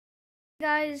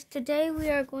Guys, today we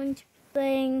are going to be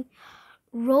playing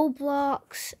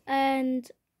Roblox, and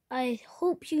I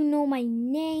hope you know my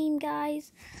name,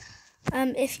 guys.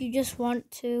 If you just want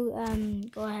to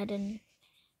go ahead and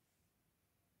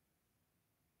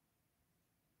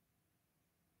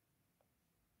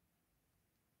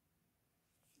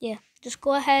just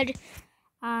go ahead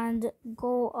and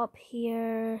go up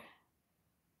here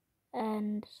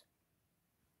and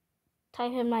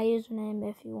type in my username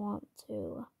if you want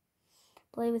to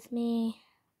play with me.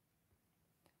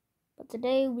 But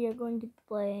today we are going to be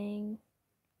playing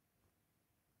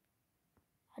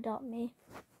Adopt Me.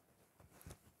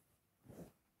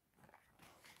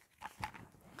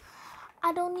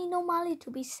 I don't need no Molly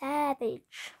to be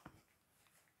savage.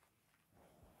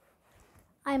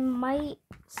 I might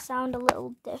sound a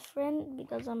little different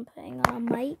because I'm putting on a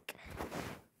mic.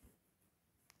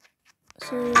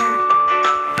 So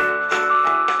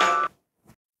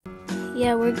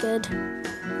yeah, we're good.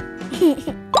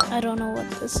 I don't know what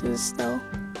this is though.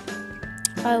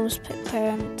 I always pick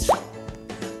parents.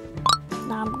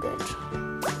 Nah, I'm good.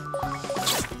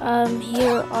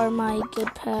 Here are my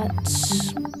good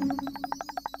pets.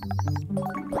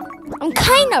 I'm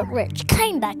kinda rich,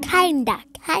 kinda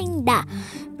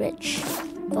rich,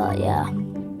 but yeah.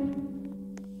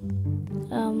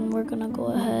 We're gonna go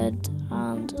ahead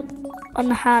and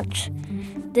unhatch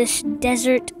this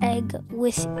desert egg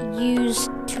with use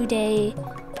today.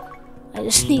 I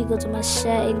just need to go to my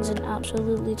settings and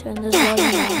absolutely turn this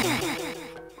volume down.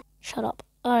 Shut up.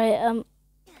 Alright,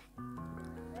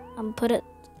 put it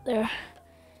there.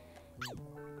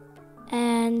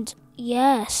 And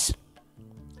yes.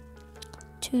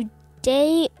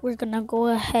 Today we're gonna go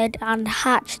ahead and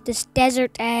hatch this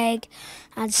desert egg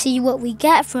and see what we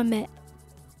get from it.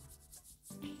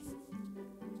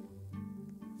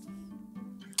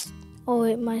 Oh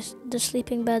wait, the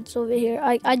sleeping bed's over here.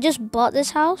 I just bought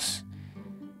this house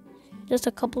just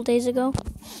a couple days ago.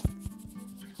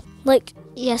 Like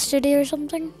yesterday or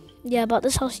something. Yeah, I bought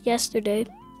this house yesterday.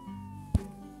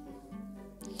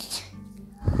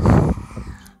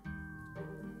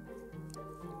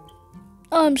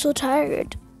 Oh, I'm so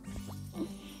tired.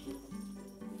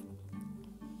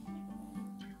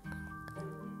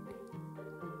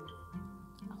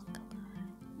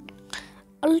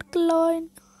 Alkaline.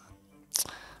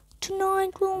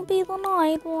 Tonight will be the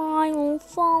night when I will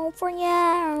fall for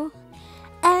you.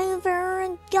 Over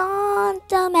and gone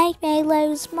to make me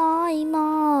lose my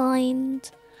mind.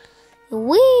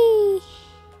 Wee.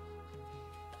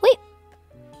 Wait.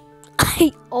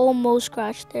 I almost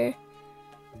crashed there.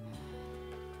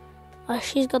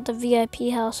 She's got the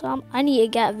VIP house. I need to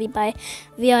get a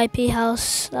VIP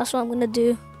house. That's what I'm gonna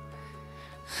do.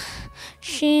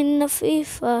 She in the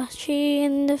FIFA.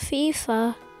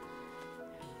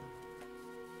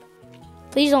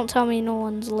 Please don't tell me no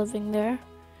one's living there.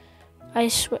 I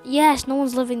swear. Yes, no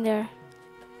one's living there.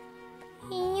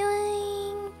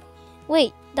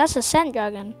 Wait, that's a scent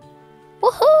dragon.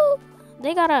 Woohoo!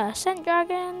 They got a scent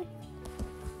dragon.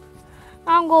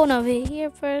 I'm going over here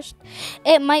first.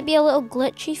 It might be a little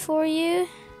glitchy for you.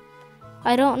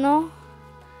 I don't know.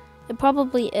 It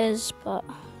probably is, but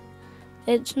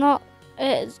it's not.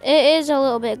 It is a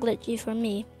little bit glitchy for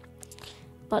me.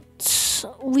 But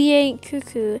we ain't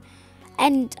cuckoo.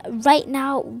 And right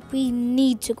now, we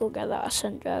need to go get that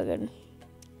scent dragon.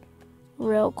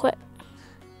 Real quick.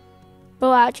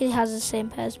 Bro actually has the same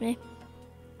pet as me.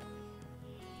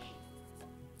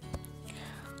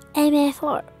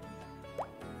 MF4.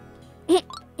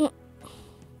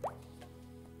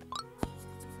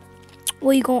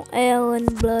 We got ale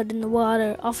and blood in the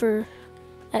water. Offer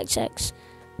XX.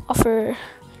 Offer.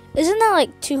 Isn't that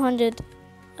like 200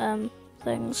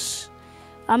 things?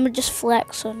 I'm gonna just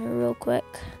flex on you real quick.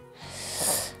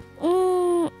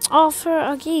 Offer.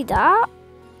 Okay, that.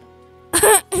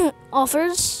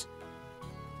 Offers.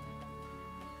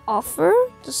 Offer.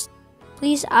 Just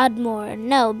please add more.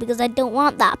 No, because I don't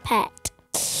want that pet.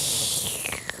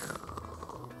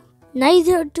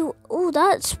 Neither do. Oh,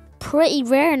 that's pretty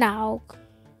rare now.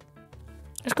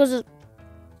 It's because.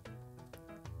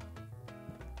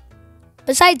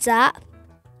 Besides that,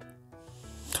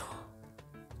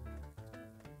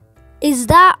 is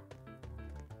that?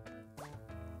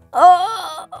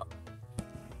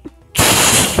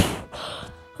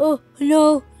 Oh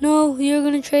no, you're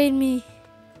gonna trade me.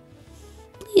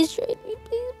 Please trade me,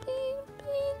 please,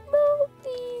 no,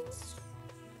 please.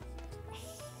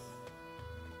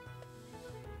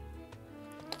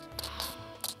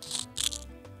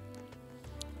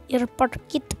 You're part of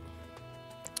it.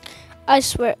 I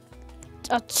swear,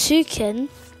 a toucan,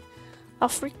 a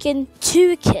freaking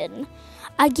toucan.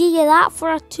 I give you that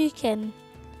for a toucan.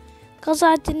 Cause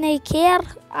I didn't care.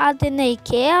 I didn't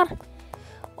care.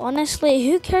 Honestly,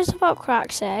 who cares about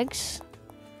Crack's eggs?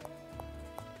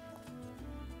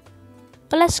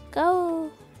 But let's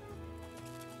go.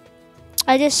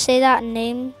 I just say that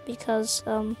name because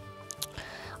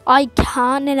I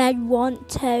can and I want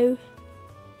to.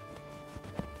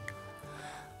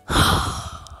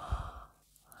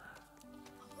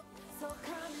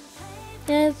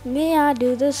 It's me, I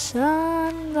do the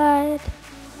sunlight.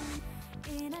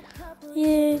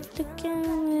 Yeah, look at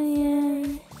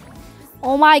me.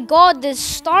 Oh my god, this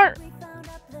start.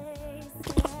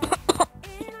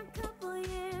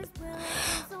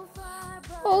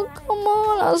 Oh, come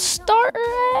on, a starter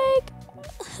egg.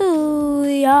 Who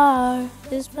we are,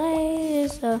 this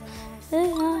place.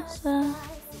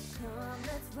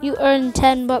 You earn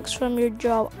 $10 from your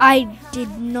job. I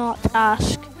did not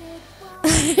ask.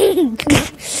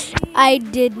 I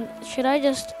didn't. Should I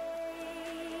just...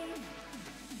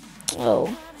 Oh,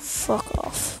 fuck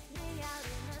off.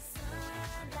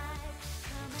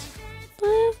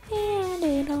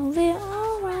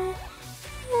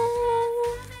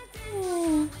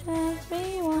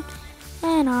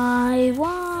 And I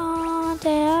want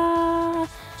a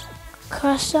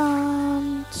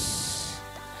croissant.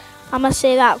 I'm gonna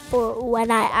say that for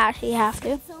when I actually have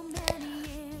to.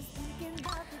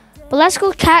 But let's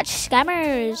go catch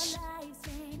scammers.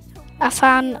 A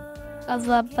fan of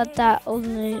that, but that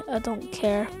only, I don't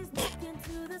care.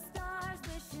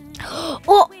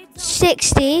 Oh,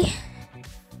 60.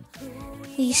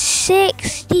 He's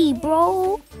 60,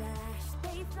 bro.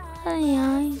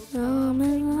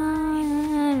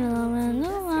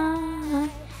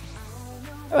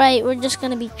 Right, we're just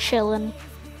gonna be chilling.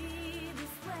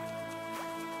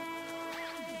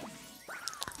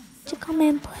 To come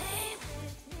and play.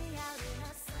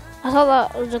 I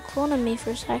thought that was a clone of me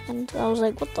for a second. I was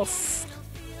like, what the f...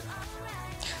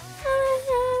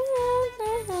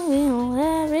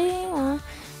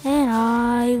 And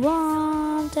I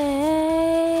want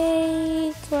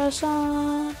a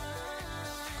croissant.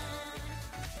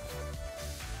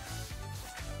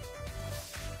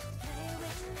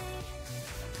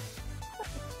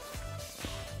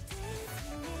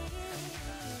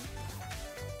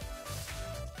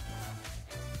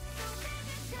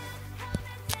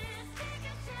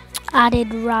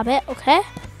 Added rabbit, okay,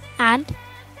 and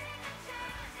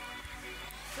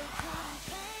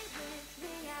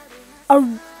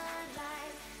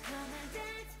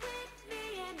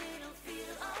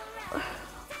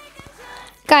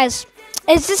guys,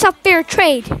 is this a fair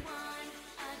trade?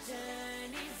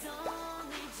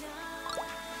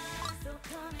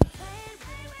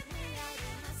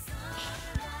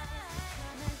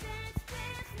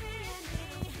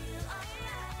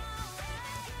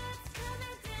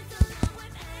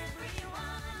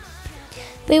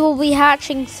 We will be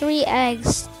hatching 3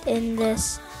 eggs in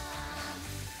this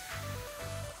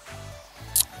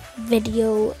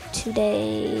video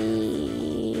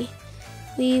today.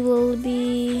 We will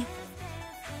be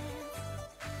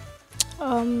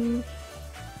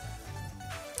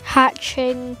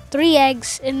hatching 3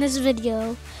 eggs in this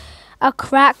video. A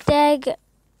cracked egg.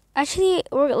 Actually,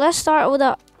 let's start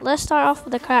off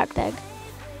with a cracked egg.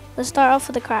 Let's start off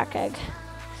with a cracked egg.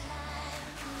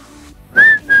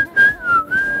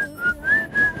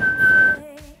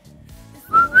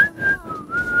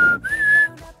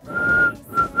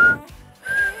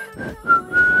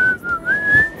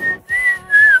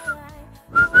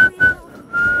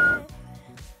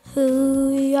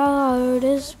 Who we are,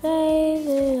 this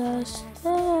baby, us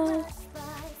there.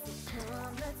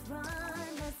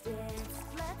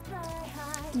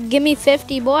 Give me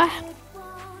 50, boy.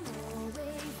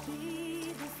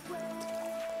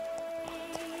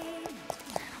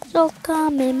 So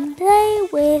come and play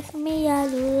with me, I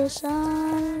do the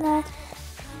sunlight.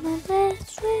 Come and play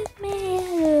with me, I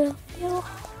do you.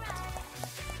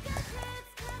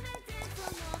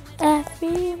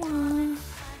 Everyone.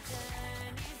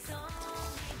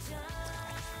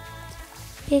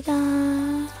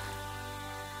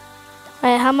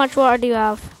 Alright, how much water do you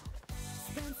have?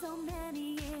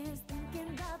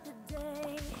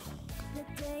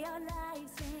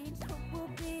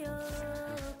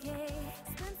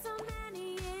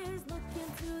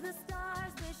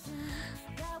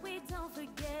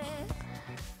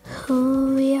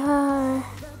 Who we are.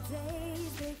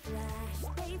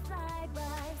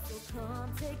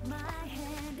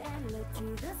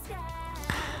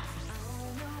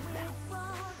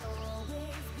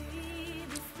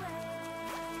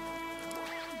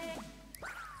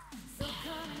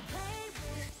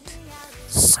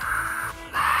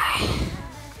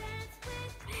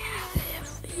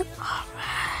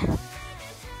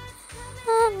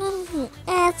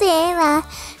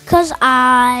 'cause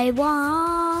I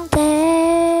want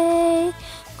a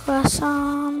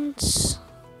croissant.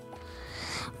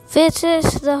 This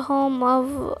is the home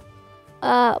of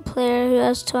a player who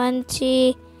has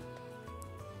 40-day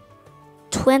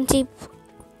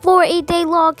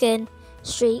login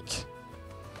streak.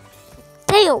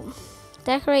 Damn!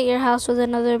 Decorate your house with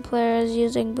another player's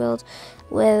using build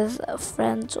with a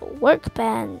friend's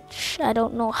workbench. I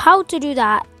don't know how to do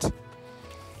that.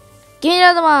 Give me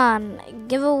another one.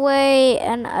 Give away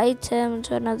an item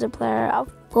to another player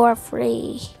for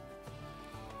free.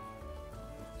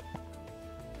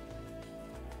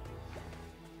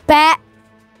 Bet.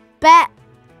 But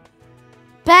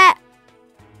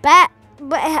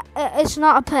it's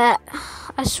not a pet.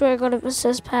 I swear to God if it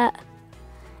says pet.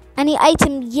 Any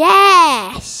item,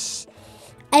 yes.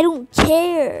 I don't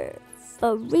care.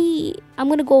 Free. I'm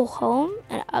gonna go home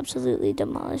and absolutely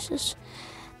demolish this.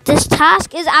 This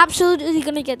task is absolutely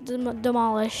gonna get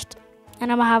demolished,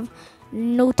 and I'm gonna have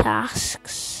no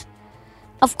tasks.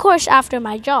 Of course, after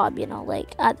my job, you know,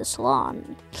 like at the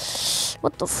salon.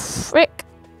 What the frick?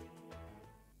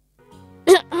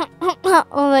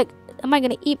 Oh, like, am I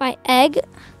gonna eat my egg?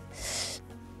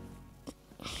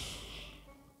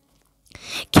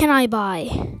 Can I buy?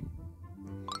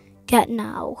 Get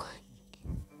now.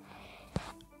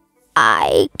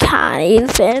 I can't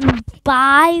even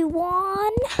buy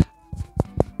one.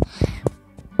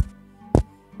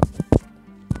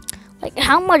 Like,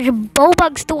 how much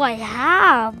Robux do I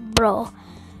have, bro?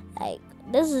 Like,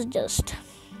 this is just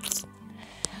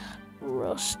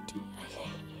Rusty. I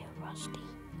hate Rusty.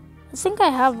 I think I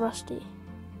have Rusty.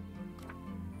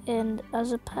 And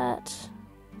as a pet,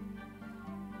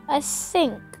 I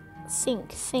think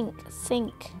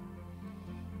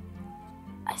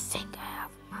I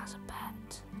have him as a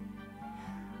pet.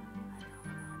 I don't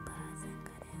know, but I think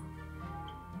I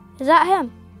do. Is that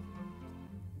him?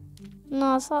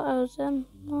 No, I thought it was him.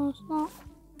 No, it's not.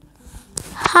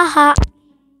 Haha.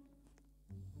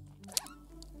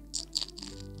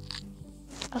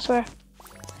 I swear.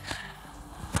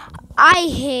 I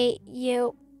hate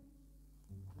you.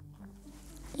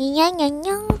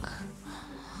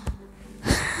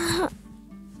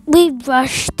 We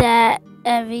rushed that.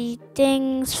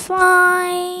 Everything's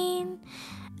fine.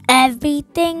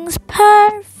 Everything's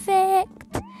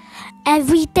perfect.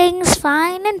 Everything's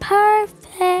fine and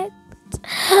perfect.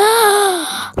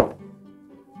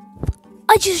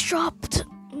 I just dropped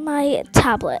my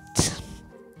tablet.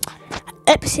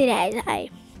 Oopsie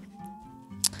daisy.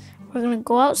 We're gonna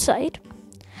go outside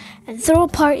and throw a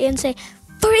party and say,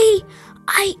 free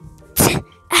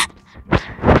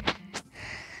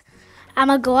I'm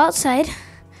gonna go outside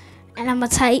and I'm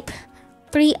gonna type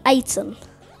free item.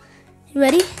 You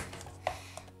ready?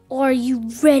 Are you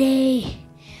ready?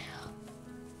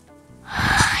 I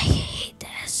hate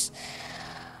this.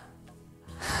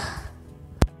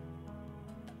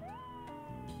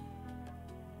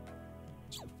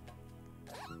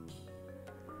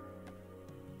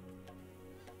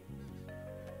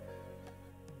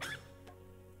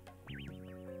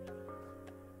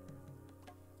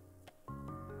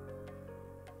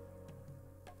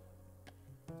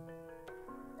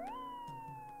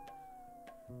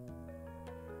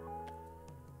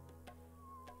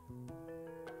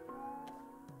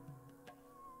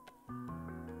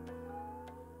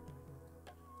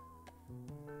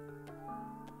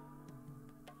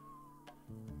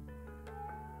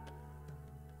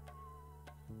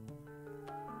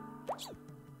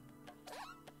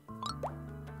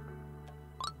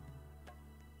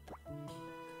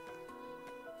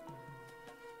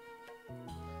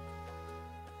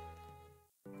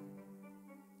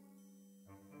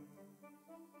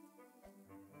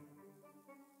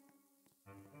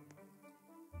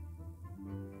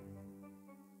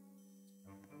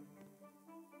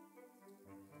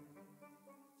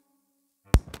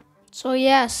 So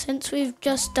yeah, since we've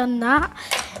just done that,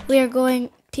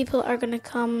 people are gonna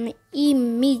come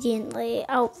immediately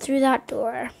out through that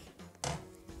door.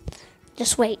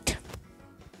 Just wait.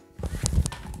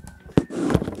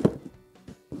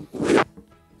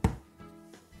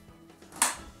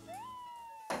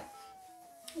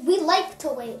 We like to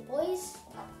wait, boys.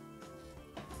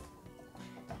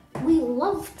 We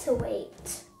love to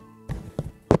wait.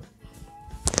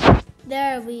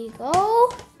 There we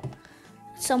go.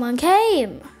 Someone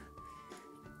came.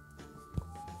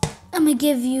 I'm gonna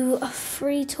give you a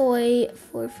free toy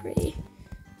for free.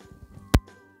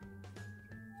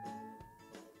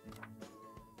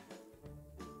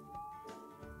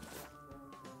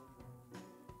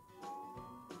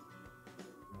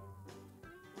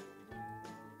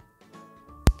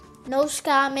 No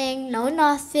scamming, no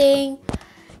nothing.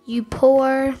 You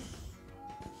poor.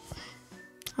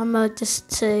 I'm gonna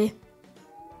just say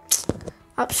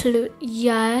absolute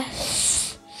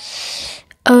yes.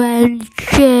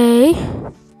 OMG.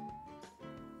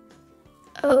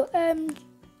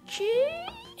 OMG.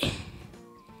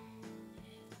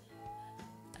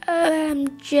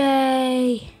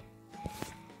 OMG.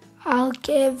 I'll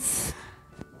give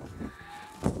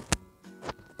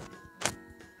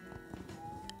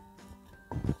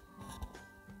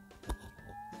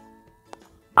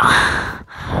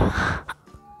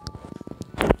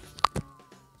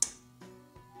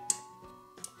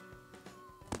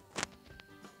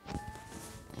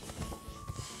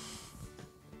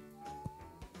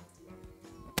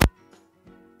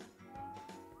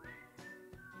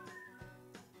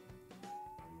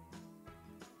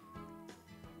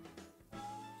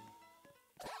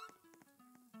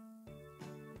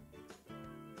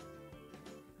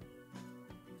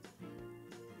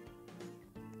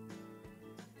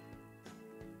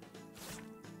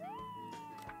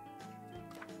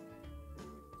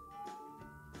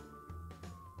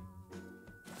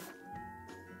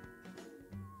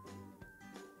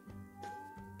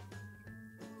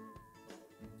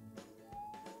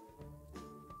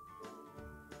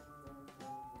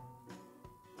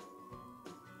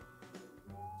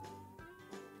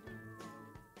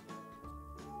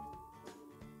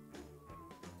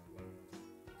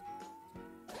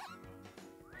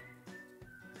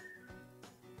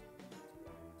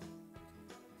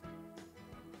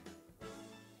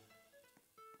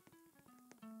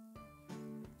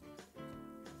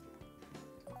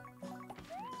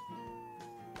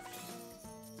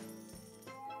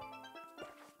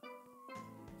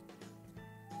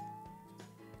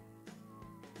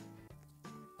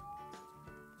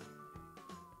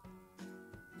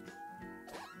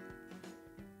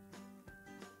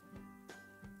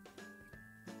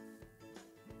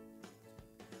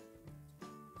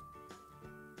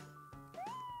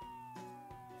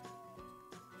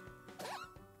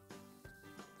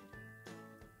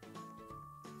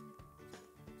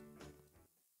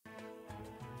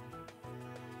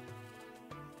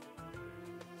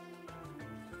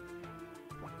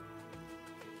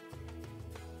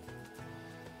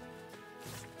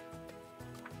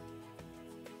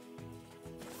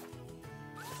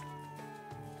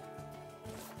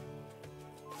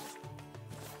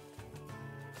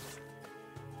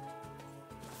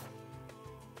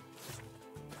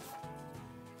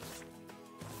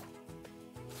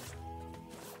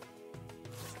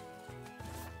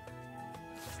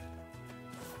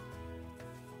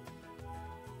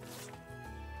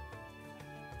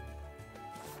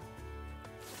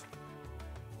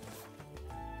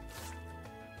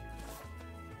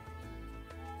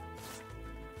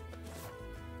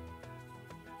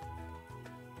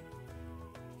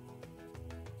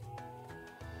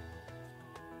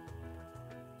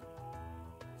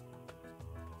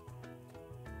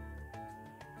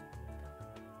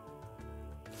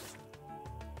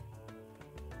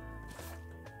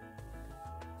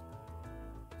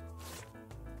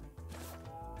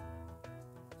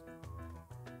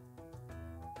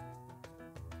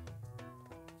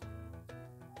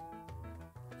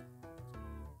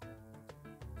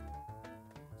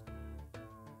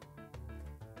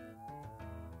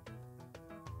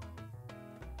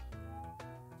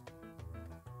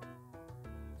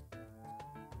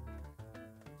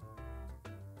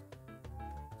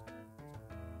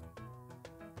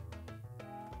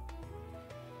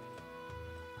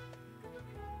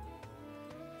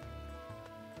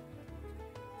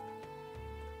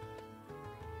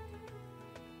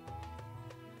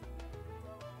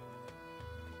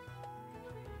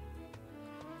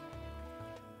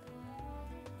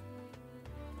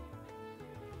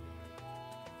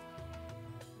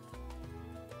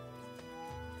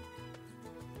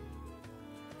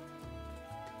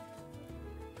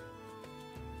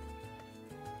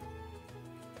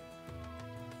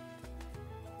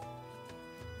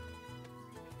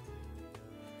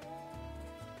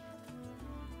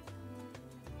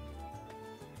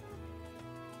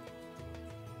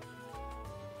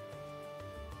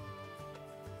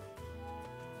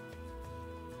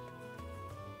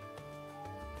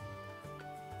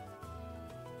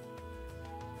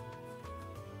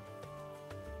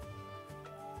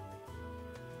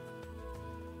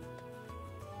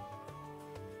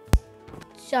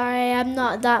Sorry, I'm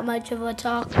not that much of a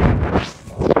talker.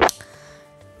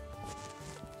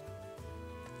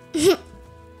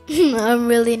 I'm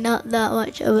really not that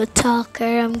much of a talker.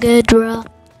 I'm good, bro.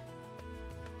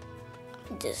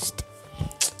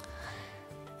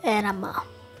 And I'm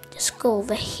just go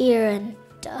over here and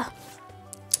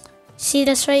see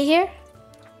this right here?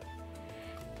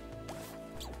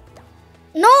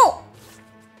 No!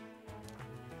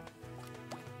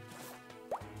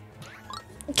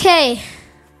 Okay,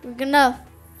 we're gonna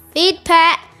feed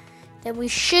Pat. Then we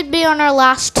should be on our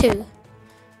last 2.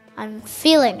 I'm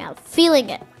feeling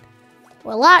it.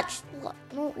 We're latched.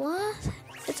 What?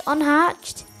 It's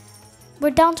unhatched. We're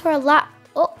down to our last.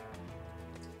 Oh.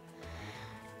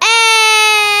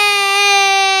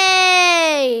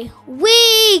 Hey!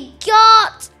 We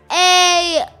got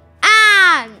a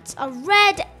ant. A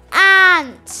red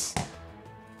ant.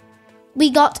 We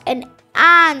got an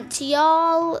ant,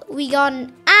 y'all. We got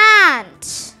an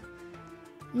ant.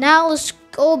 Now let's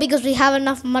go because we have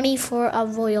enough money for a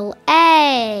royal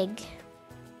egg.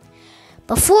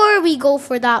 Before we go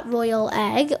for that royal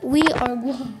egg, we are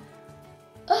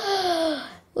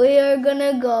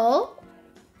gonna go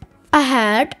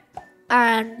ahead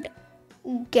and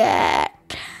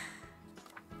get,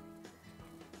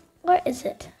 where is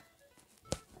it?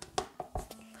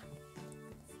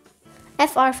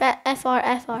 FR.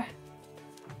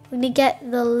 We're gonna get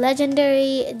the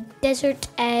legendary desert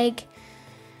egg.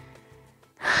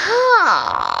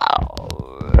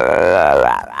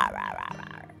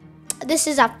 This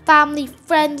is a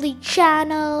family-friendly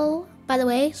channel, by the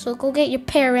way, so go get your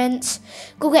parents,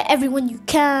 go get everyone you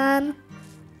can.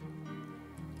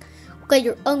 Go get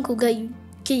your uncle, get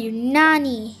your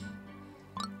nanny.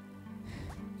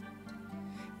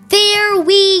 There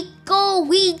we go,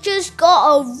 we just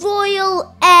got a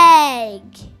royal egg.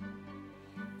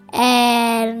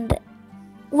 And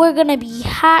we're gonna be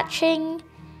hatching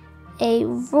a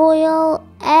royal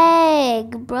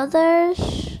egg,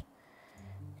 brothers.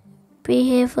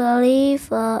 Be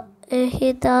Khalifa,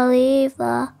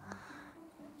 Khalifa.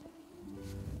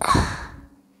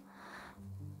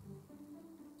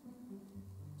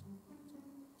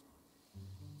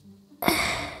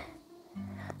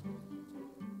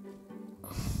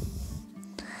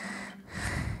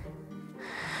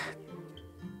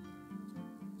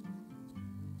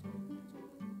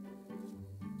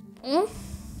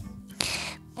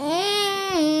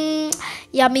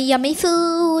 Yummy, yummy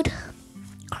food.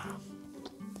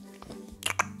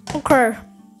 Okay.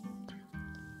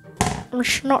 I'm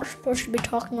not supposed to be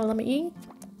talking while I'm eating,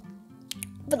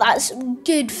 but that's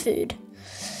good food.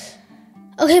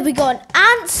 Okay, we got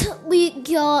ants. We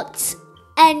got,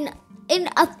 and in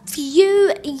a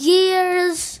few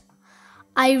years,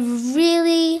 I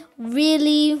really,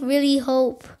 really, really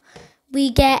hope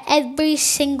we get every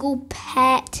single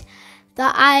pet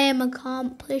that I am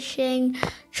accomplishing,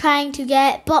 trying to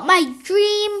get. But my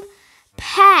dream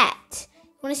pet.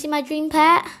 You want to see my dream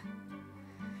pet?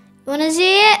 You want to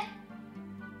see it?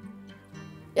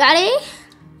 Ready?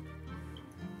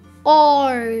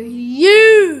 Are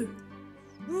you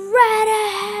ready?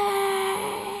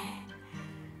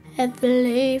 I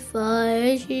believe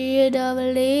I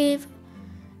believe.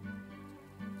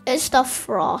 It's the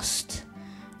frost.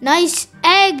 Nice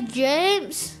egg,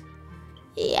 James.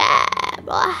 Yeah,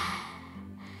 bro.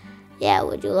 Yeah,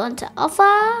 would you want to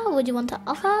offer? Would you want to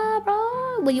offer,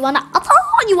 bro? Would you want to offer?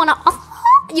 You want to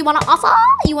offer? You want to offer?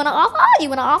 You want to offer? You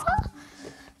want to offer?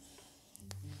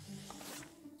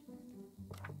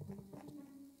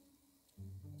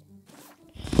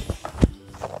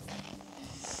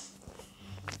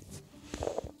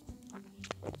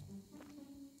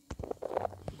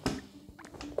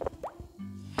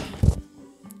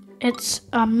 It's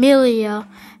Amelia.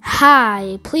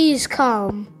 Hi, please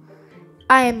come.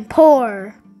 I am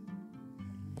poor.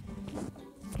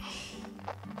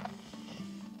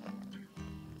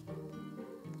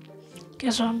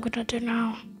 Guess what I'm gonna do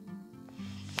now?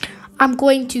 I'm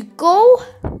going to go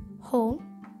home.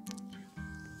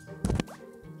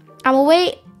 I'm gonna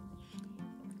wait.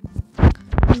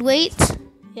 Wait.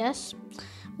 Yes.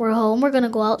 We're home. We're gonna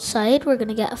go outside. We're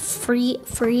gonna get a free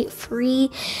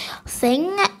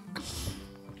thing.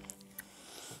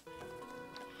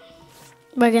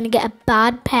 We're gonna get a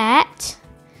bad pet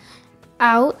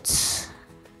out,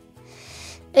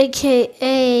 aka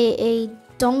a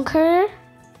dunker.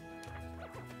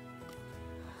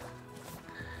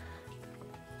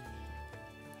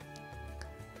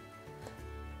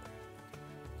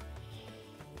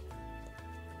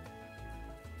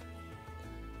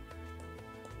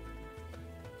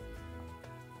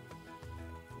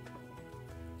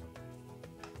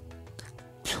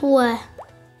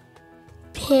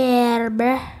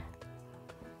 Perbe.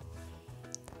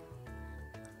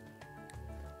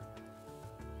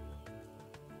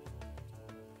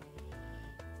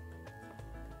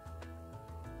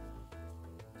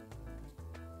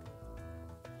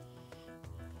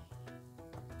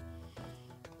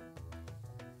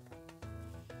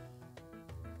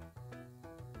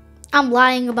 I'm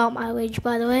lying about my wage,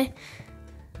 by the way.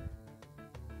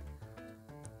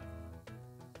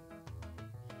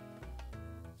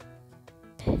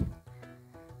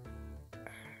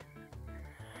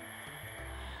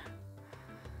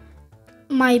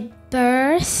 my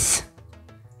birthday.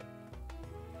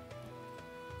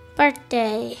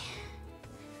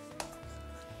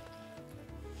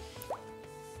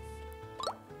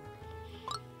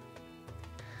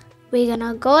 We're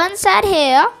gonna go inside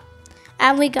here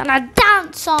and we're gonna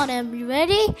dance on him. You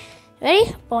ready?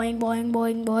 Ready? Boing, boing,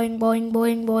 boing, boing, boing,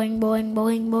 boing, boing, boing,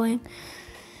 boing, boing.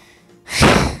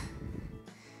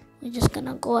 We're just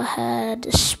gonna go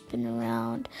ahead, spin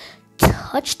around,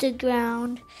 touch the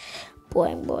ground.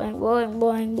 Boing, boing, boing,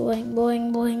 boing, boing,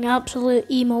 boing, boing. Absolute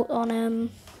emote on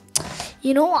him.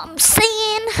 You know what I'm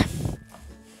saying?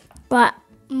 But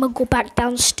I'm gonna go back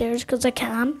downstairs because I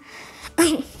can.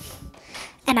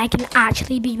 And I can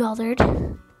actually be bothered.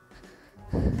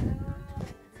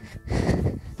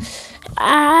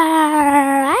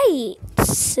 Alright.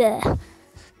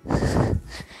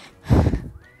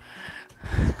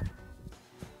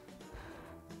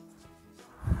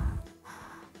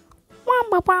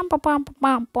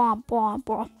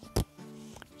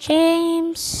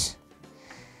 James.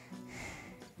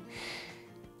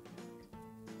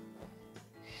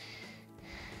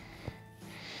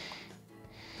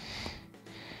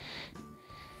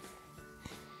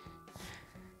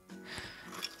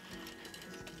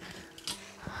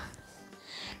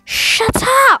 Shut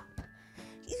up!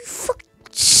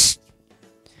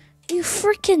 You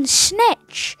freaking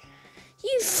snitch!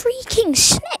 You freaking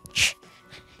snitch!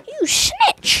 You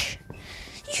snitch!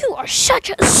 You are such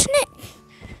a snitch!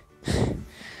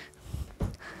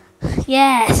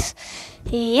 Yes!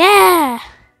 Yeah!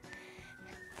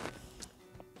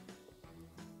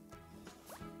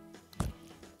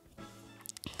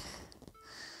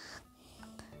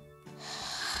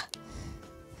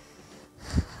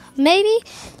 Maybe,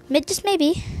 just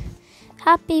maybe,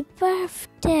 happy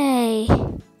birthday.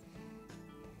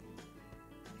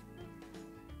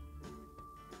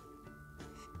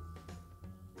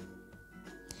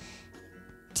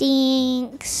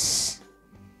 Thanks.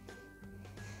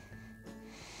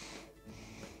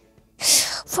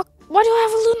 Fuck, why do I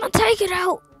have a lunar tiger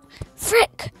out?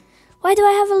 Frick, why do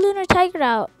I have a lunar tiger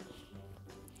out?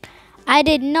 I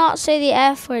did not say the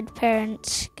F word,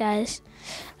 parents, guys.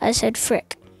 I said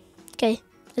frick. Okay,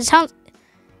 it sounds.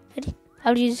 Ready?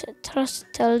 I'll use trust.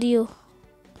 Tell you.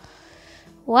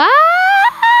 What?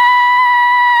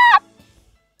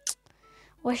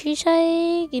 What she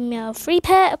say? Give me a free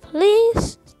pet,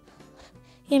 please.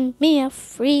 Give me a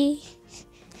free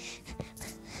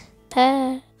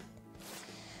pet.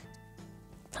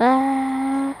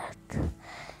 Pet.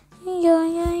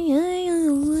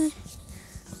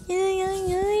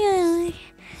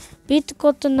 Beat the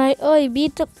cut tonight. Oi,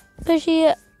 beat the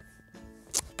pushy.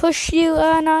 Push you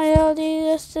and I'll do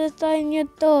this on your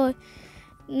door.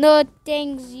 No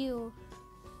thanks you.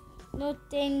 No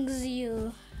thanks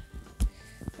you.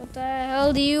 What the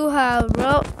hell do you have,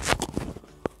 bro?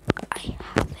 I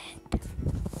have it.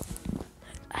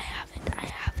 I have it.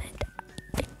 I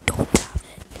don't have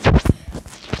it.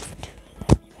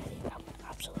 Ready? I'm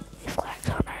absolutely flax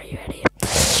on. Are you ready?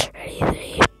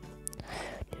 Ready? 3,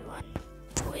 2, 1.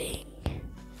 Boing.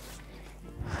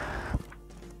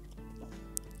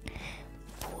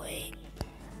 Boing.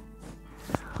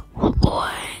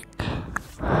 Boing.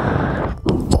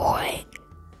 Boing.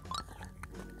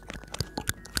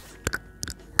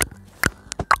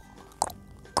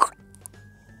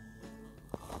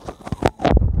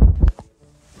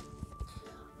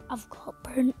 I've got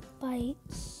burnt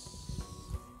bites.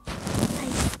 I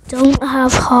don't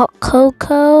have hot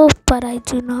cocoa, but I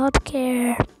do not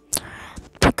care.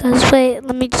 Because, wait,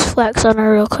 let me just flex on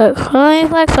her real quick. You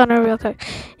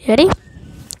ready?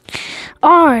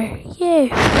 Are you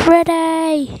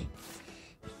ready?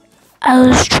 I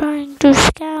was trying to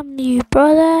scam you,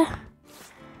 brother.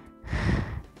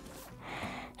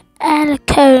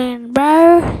 Alicorn,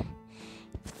 bro.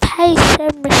 Pay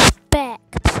some respect.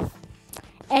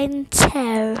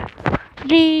 Enter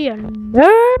the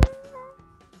unknown.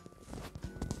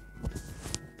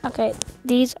 Okay,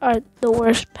 these are the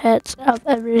worst pets I've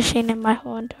ever seen in my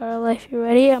whole entire life. You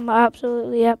ready? I'm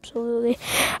absolutely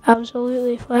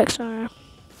flex on her.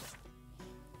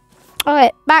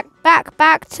 Okay, back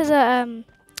to the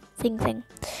thing.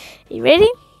 You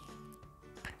ready?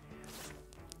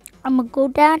 I'm gonna go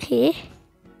down here.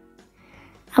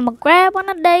 I'm gonna grab one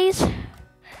of these,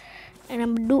 and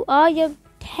I'm gonna do all your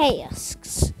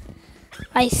tasks.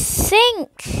 I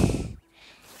think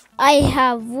I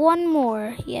have one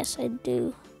more. Yes, I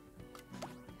do.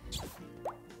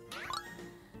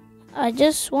 I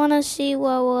just want to see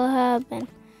what will happen.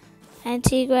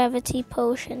 Anti-gravity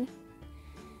potion.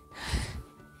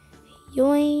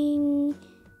 Yoing.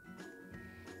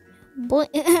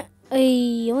 Boing.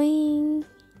 Yoing.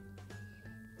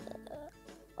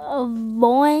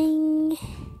 Boing.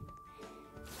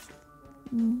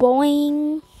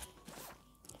 Boing.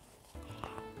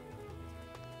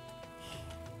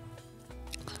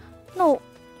 No.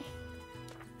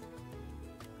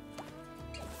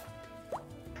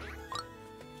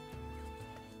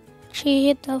 She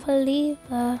hit the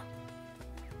lever.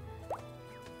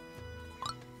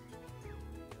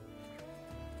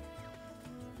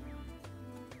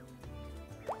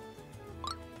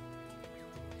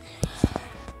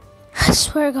 I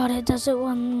swear to God, it does it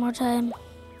one more time.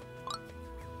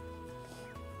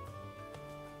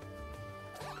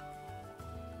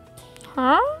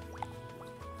 Huh?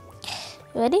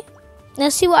 Ready?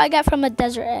 Let's see what I got from a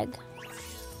desert egg.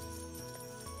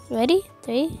 Ready?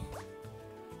 3,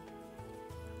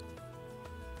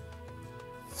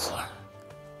 4.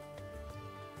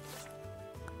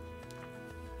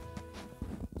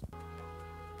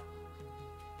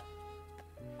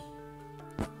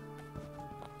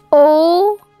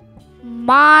 Oh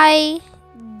my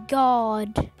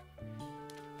God.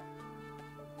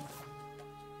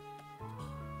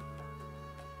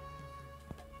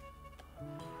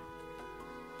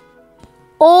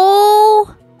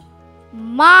 Oh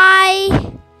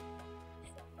my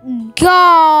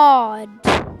God.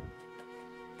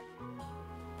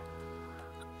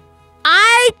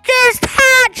 I just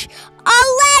hatched a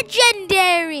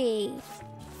legendary.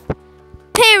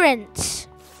 Parents,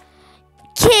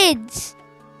 kids,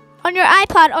 on your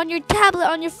iPad, on your tablet,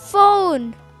 on your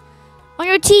phone, on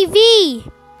your TV.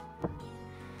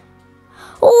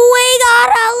 We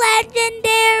got a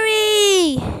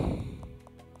legendary.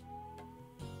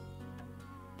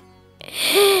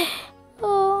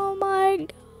 Oh my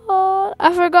God.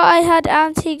 I forgot I had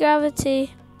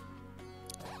anti-gravity.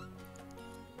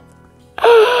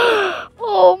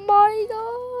 Oh my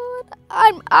God.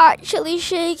 I'm actually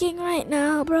shaking right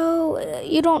now, bro.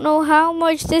 You don't know how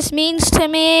much this means to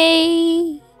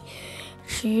me.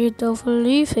 Shoot off a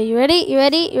leaf. Are you ready? You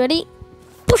ready? You ready?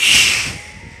 Push.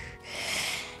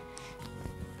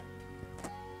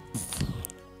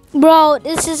 Bro,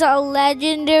 this is a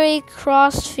legendary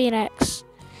cross phoenix.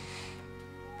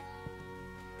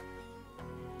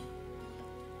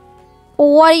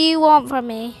 What do you want from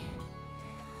me?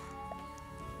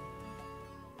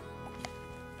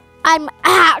 I'm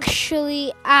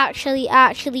actually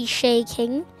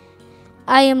shaking.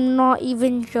 I am not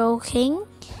even joking.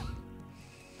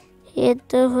 Hit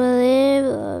the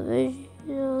lever.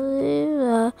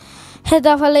 Hit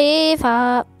the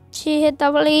lever. She hit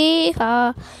the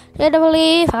lever. Hit the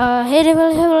lever. Hit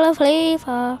the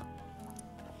lever.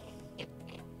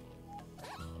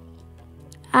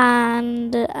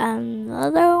 And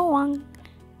another one.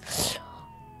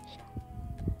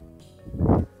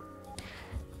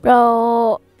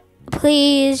 Bro,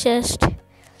 please just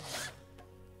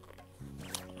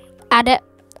add it,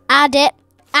 I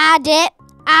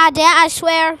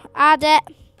swear, add it.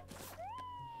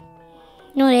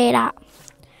 No need that.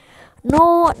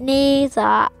 No need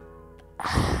that.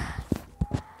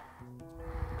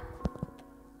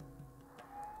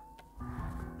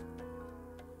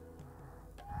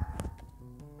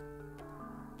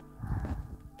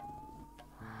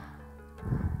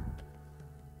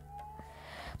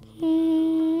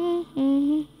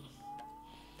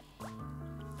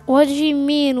 What do you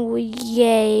mean,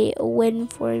 yay, win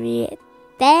for me?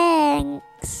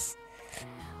 Thanks.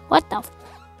 What the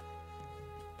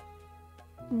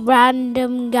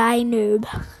random guy noob.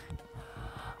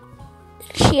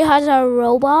 She has a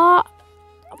robot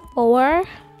 4.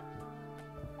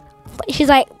 He's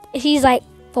like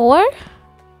 4.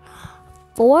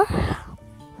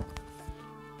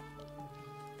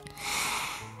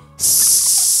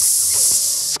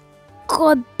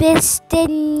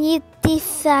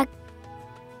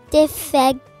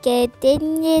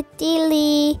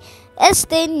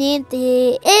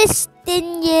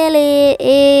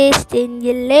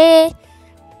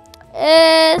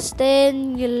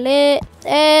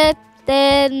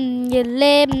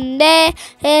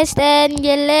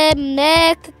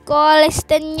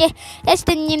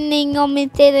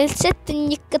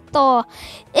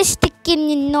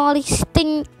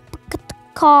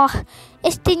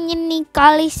 Estinye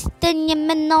kali estinye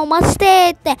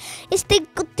menomastete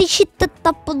estikutishita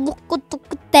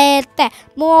tapulukutete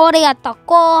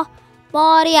moriatako.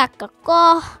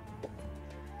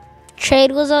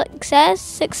 Trade was a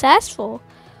successful.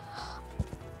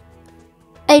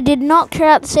 I did not care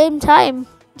at the same time,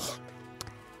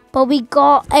 but we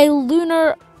got a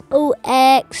Lunar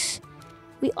OX.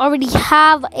 We already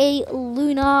have a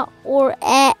Luna or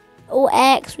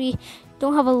OX. We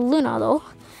don't have a Luna though.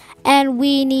 And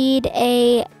we need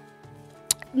a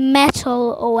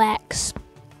Metal OX.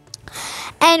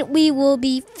 and we will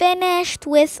be finished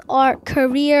with our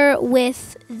career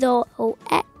with the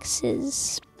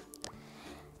OXs.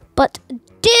 But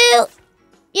do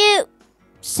you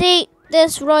see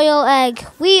this royal egg?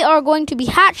 We are going to be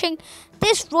hatching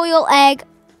this royal egg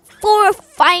for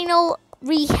final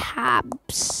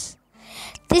rehabs.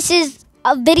 This is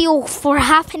a video for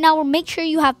half an hour. Make sure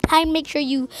you have time. Make sure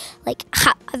you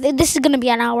this is gonna be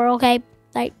an hour, okay?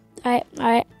 All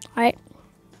right.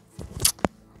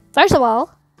 First of all,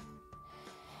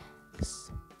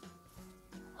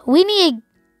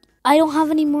 I don't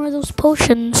have any more of those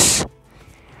potions.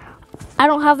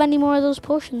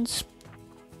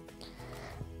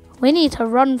 We need to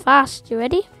run fast. You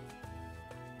ready?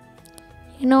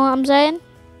 You know what I'm saying?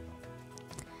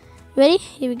 Ready?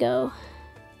 Here we go.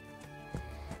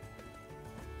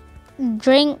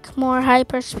 Drink more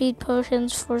hyperspeed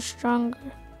potions for stronger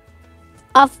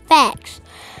effects.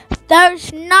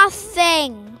 There's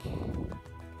nothing.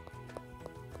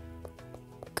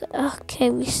 Okay,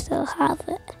 we still have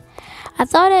it. I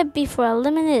thought it'd be for a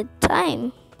limited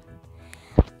time.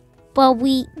 But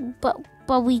we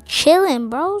chillin',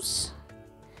 bros.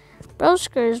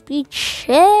 Broskers, we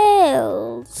chills.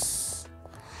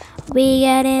 We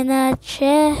get in the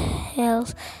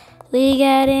chills.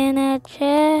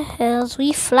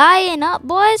 We flying up,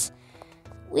 boys.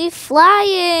 We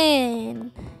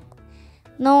flying.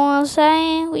 Know what I'm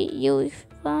saying? You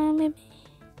flying with me?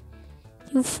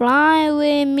 You flying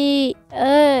with me?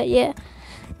 Yeah.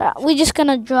 We just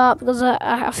gonna drop because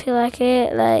I feel like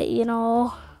it.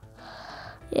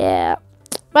 Yeah.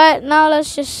 Right now,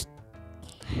 let's just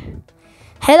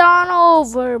head on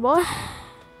over, boy.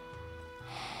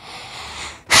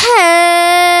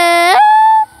 Hey,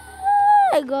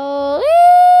 go easy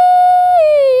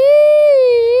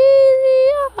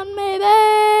on me,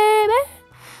 baby.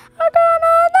 I don't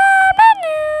know that I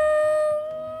knew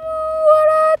what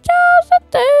I chose to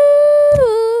do.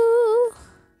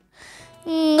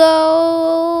 Go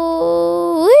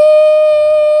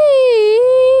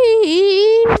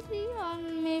easy on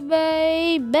me,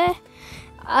 baby.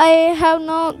 I have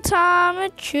no time to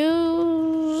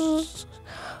choose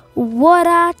what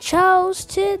I chose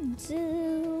to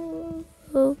do.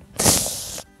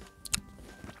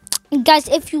 Guys,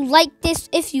 if you like this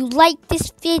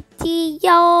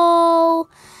video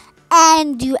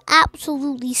and you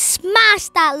absolutely smash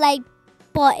that like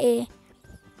button,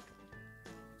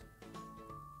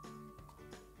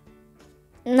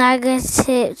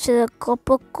 negative to the cup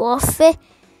of coffee,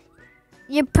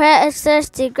 your parents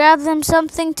thirsty, grab them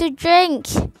something to drink.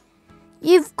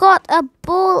 You've got a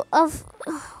bowl of...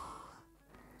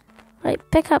 Right,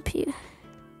 pick up you.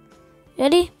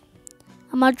 Ready?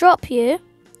 I'm gonna drop you.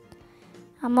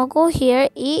 I'm gonna go here,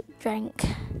 eat, drink.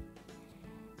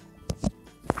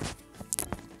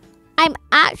 I'm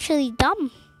actually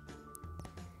dumb.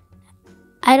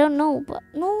 I don't know, but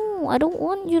no, I don't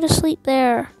want you to sleep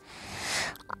there.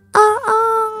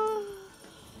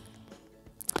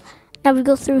 Now we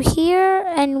go through here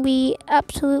and we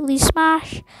absolutely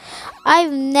smash.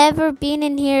 I've never been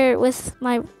in here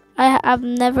I've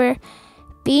never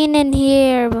been in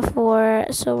here before,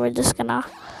 so we're just gonna...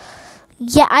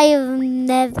 Yeah, I have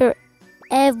never,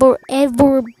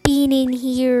 ever been in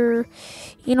here.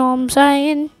 You know what I'm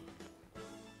saying?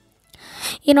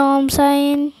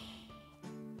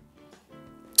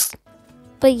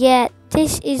 But yeah,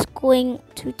 this is going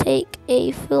to take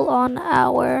a full-on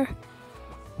hour.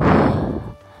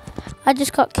 I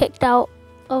just got kicked out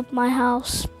of my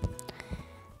house.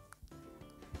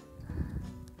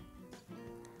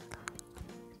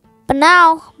 But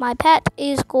now my pet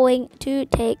is going to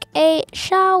take a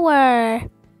shower.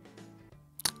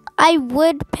 I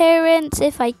would, parents,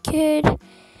 if I could,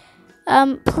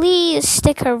 please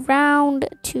stick around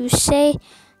to say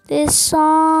this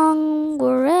song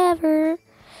wherever.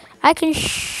 I can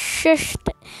shush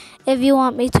if you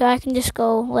want me to. I can just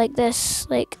go like this,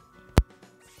 like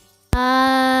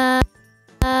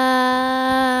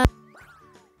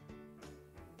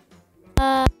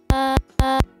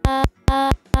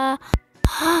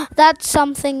that's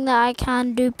something that I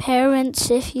can do, parents,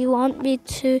 if you want me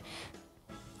to.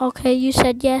 Okay, you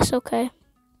said yes, okay.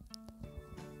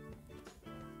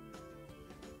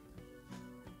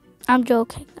 I'm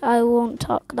joking. I won't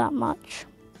talk that much.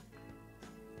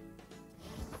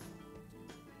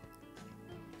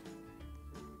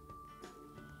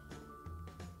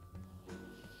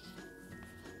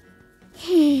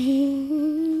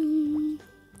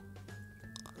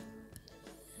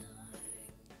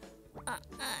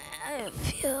 I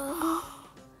feel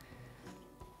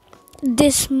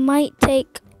this might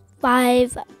take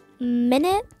 5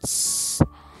 minutes.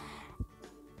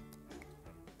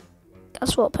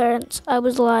 That's what, parents. I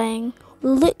was lying.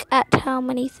 Look at how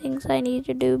many things I need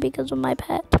to do because of my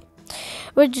pet.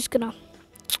 We're just gonna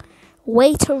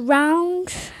wait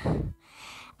around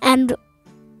and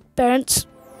parents.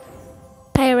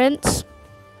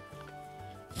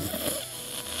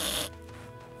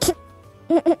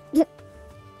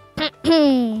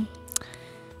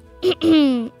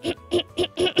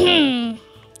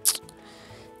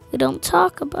 We don't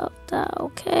talk about that,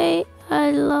 okay? I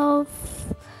love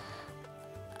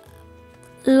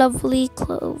lovely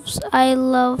clothes. I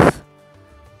love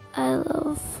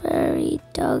fairy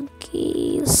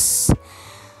doggies.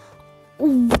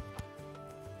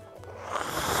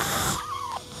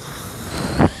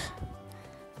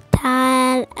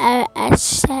 Plan a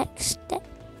sex day.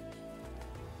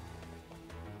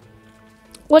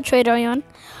 What trade are you on?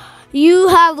 You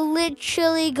have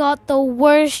literally got the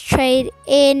worst trade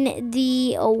in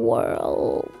the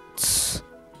world.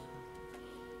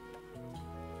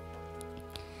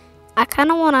 I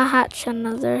kind of want to hatch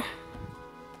another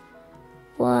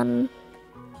one.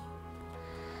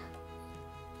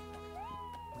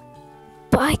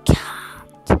 But I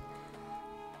can't.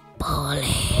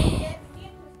 Bully.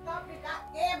 Stop with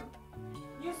that game.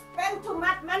 You spend too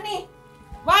much money.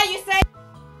 Why you say?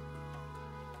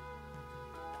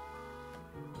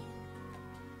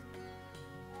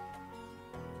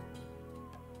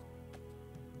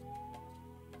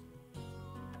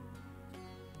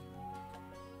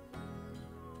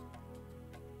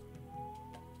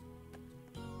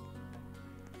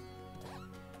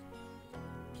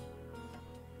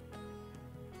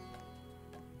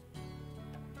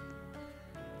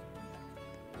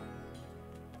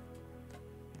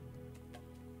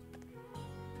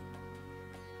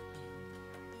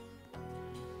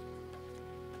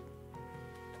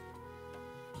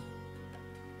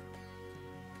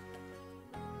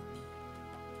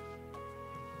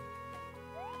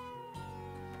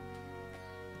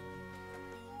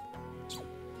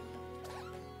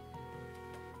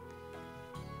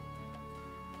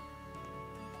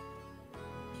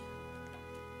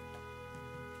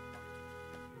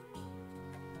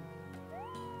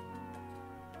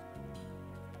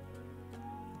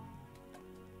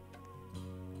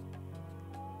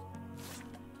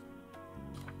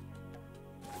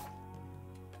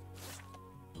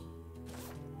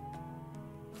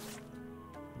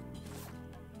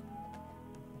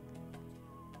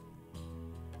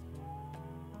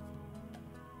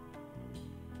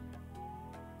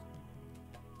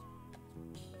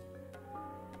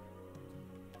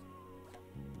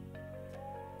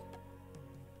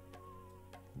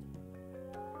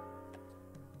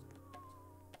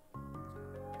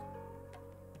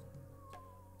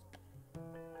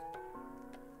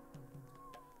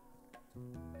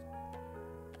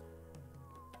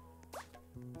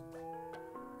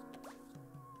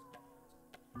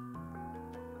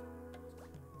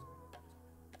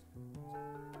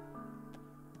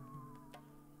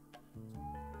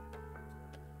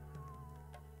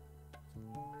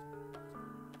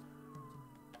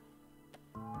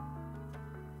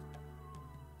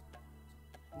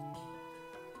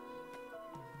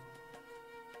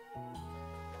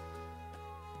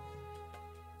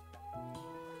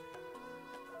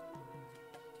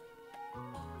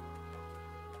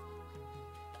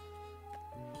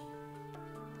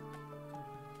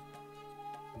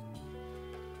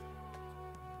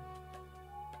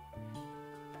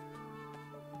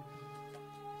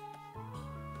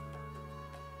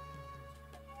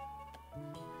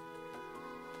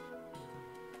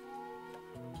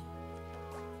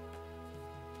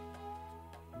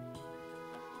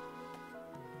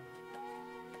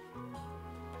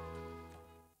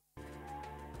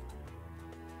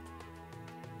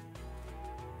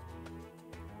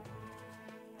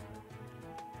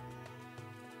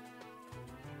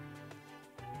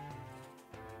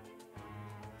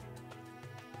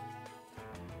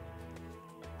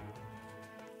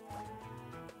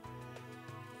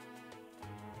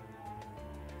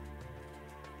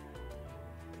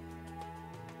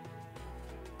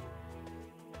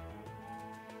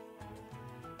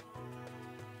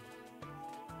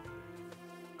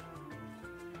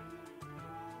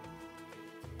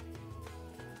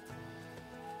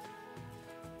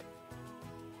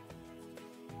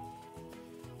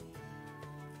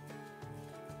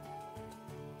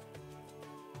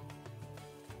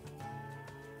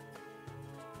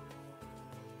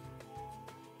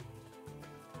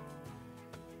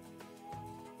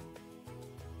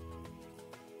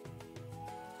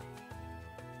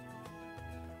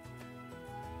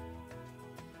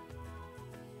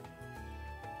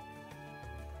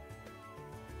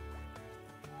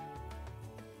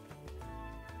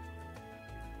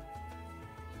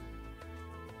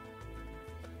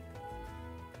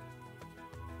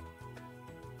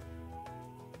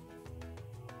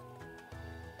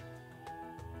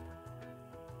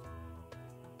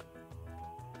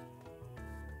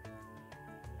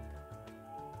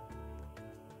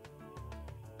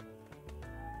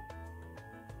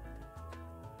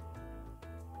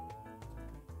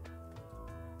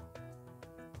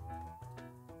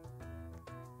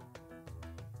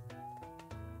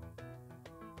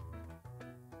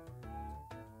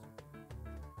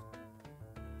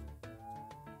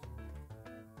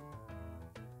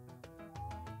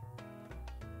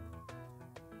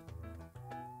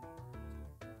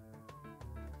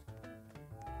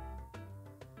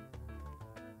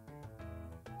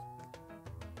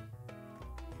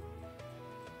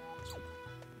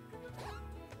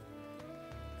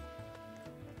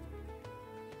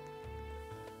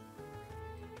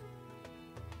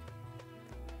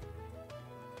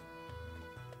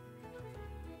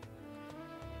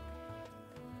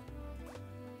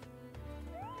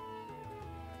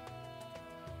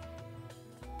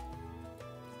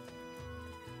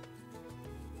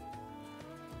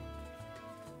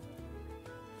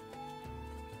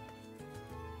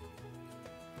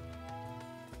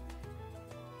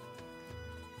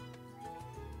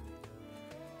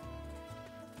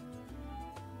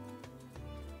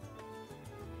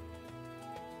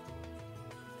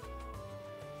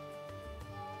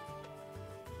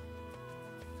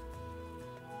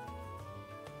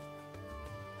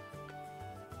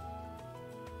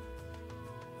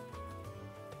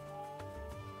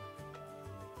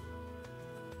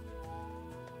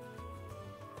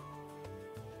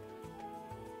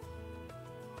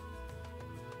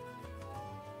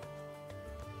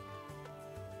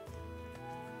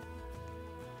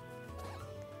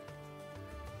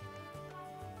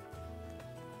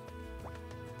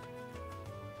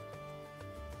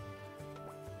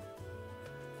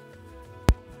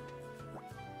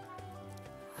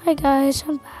 Hi guys,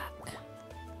 I'm back.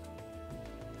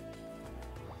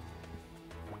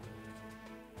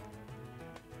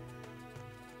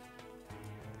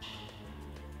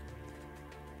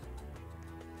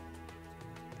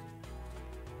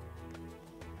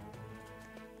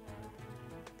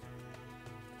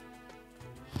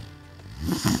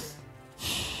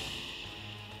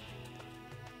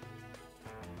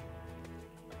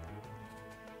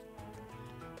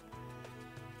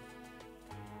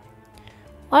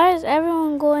 Why is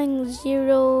everyone going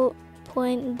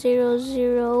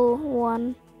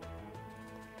 0.001?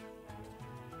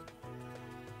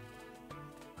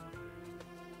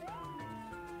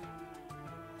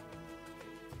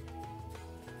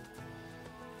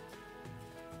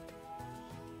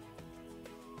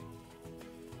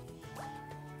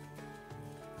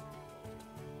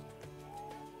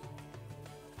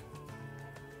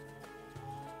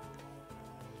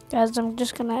 Guys, I'm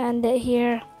just gonna end it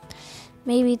here.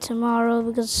 Maybe tomorrow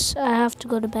because I have to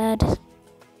go to bed.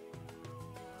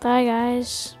 Bye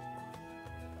guys.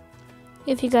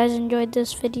 If you guys enjoyed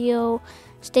this video,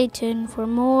 stay tuned for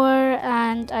more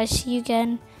and I see you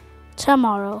again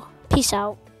tomorrow. Peace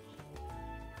out.